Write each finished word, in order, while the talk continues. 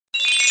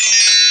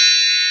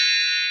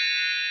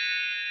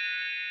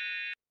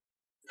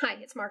Hi,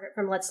 it's Margaret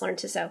from Let's Learn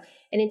to Sew,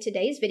 and in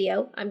today's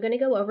video, I'm going to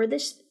go over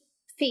the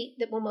feet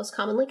that will most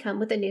commonly come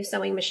with a new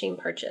sewing machine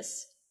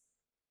purchase.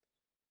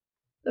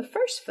 The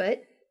first foot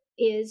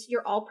is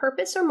your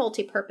all-purpose or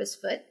multi-purpose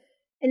foot,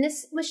 and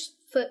this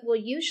foot will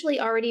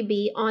usually already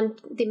be on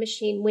the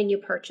machine when you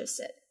purchase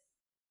it.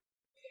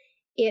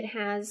 It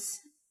has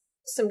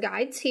some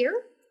guides here,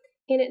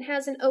 and it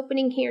has an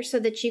opening here so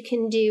that you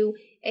can do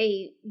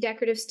a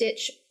decorative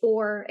stitch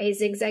or a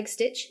zigzag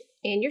stitch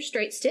and your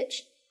straight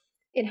stitch.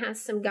 It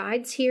has some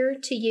guides here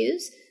to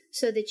use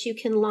so that you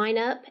can line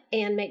up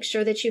and make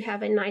sure that you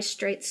have a nice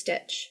straight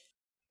stitch.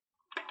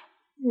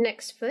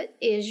 Next foot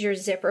is your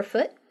zipper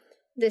foot.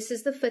 This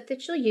is the foot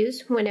that you'll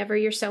use whenever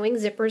you're sewing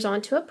zippers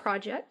onto a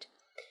project.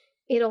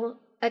 It'll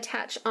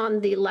attach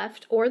on the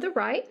left or the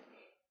right,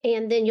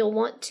 and then you'll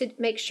want to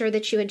make sure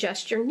that you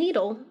adjust your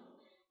needle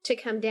to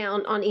come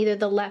down on either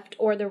the left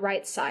or the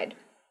right side.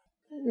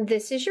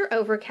 This is your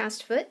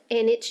overcast foot,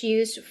 and it's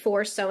used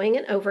for sewing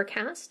an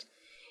overcast.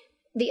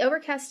 The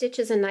overcast stitch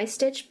is a nice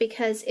stitch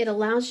because it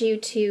allows you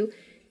to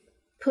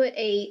put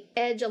an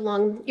edge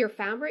along your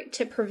fabric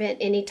to prevent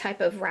any type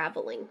of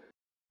raveling.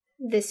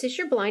 This is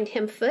your blind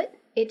hem foot.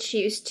 It's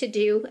used to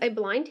do a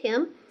blind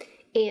hem,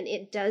 and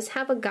it does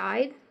have a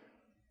guide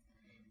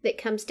that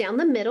comes down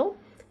the middle.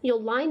 You'll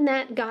line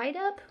that guide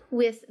up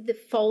with the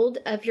fold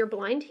of your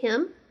blind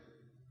hem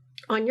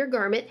on your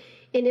garment,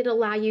 and it'll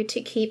allow you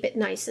to keep it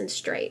nice and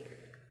straight.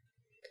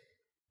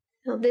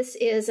 Now this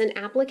is an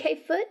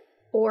applique foot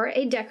or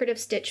a decorative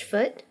stitch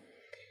foot.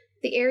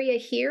 The area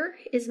here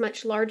is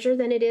much larger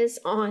than it is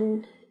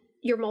on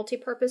your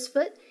multi-purpose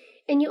foot,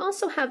 and you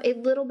also have a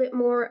little bit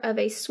more of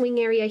a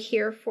swing area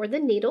here for the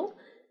needle.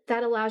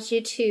 That allows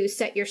you to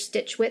set your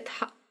stitch width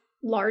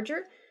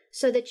larger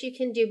so that you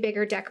can do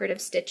bigger decorative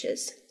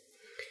stitches.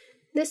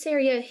 This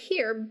area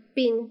here,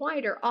 being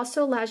wider,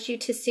 also allows you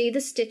to see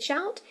the stitch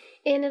out,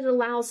 and it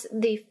allows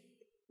the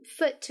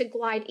foot to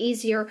glide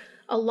easier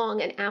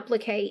along an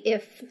applique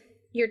if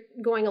you're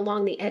going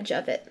along the edge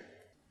of it.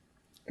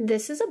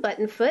 This is a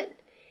button foot,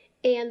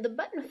 and the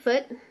button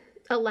foot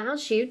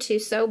allows you to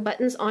sew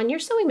buttons on your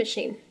sewing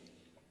machine.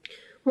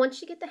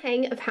 Once you get the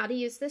hang of how to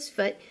use this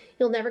foot,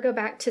 you'll never go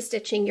back to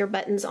stitching your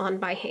buttons on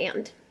by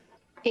hand.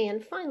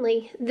 And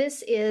finally,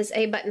 this is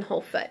a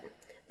buttonhole foot.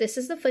 This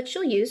is the foot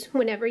you'll use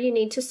whenever you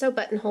need to sew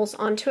buttonholes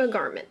onto a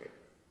garment.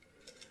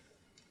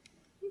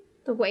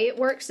 The way it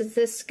works is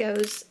this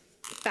goes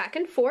back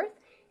and forth,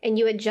 and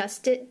you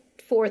adjust it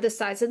for the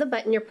size of the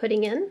button you're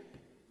putting in.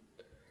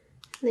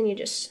 Then you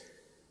just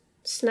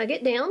snug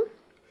it down,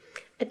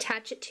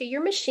 attach it to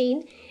your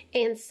machine,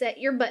 and set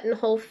your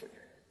buttonhole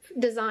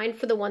design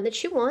for the one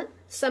that you want.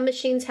 Some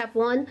machines have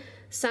one,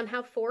 some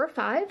have 4 or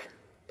 5.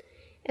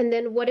 And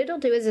then what it'll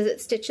do is as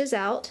it stitches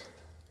out,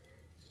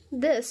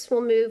 this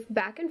will move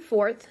back and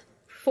forth,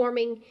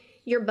 forming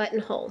your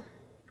buttonhole.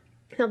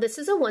 Now this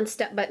is a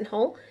 1-step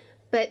buttonhole,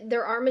 but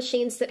there are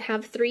machines that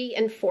have 3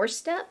 and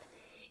 4-step.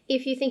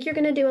 If you think you're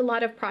going to do a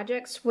lot of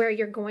projects where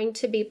you're going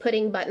to be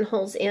putting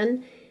buttonholes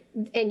in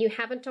and you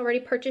haven't already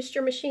purchased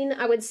your machine,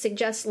 I would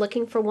suggest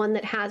looking for one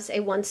that has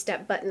a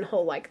 1-step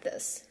buttonhole like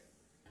this.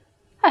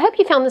 I hope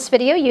you found this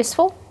video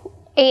useful,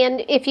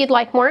 and if you'd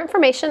like more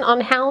information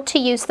on how to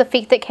use the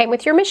feet that came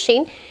with your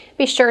machine,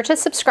 be sure to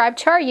subscribe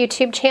to our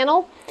YouTube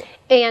channel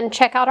and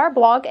check out our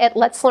blog at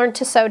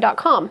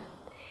letslearntosew.com.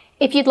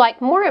 If you'd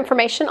like more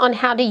information on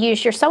how to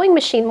use your sewing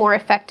machine more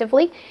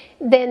effectively,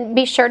 then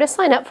be sure to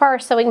sign up for our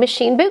sewing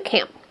machine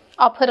bootcamp.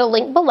 I'll put a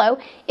link below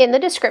in the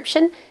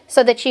description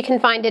so that you can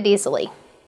find it easily.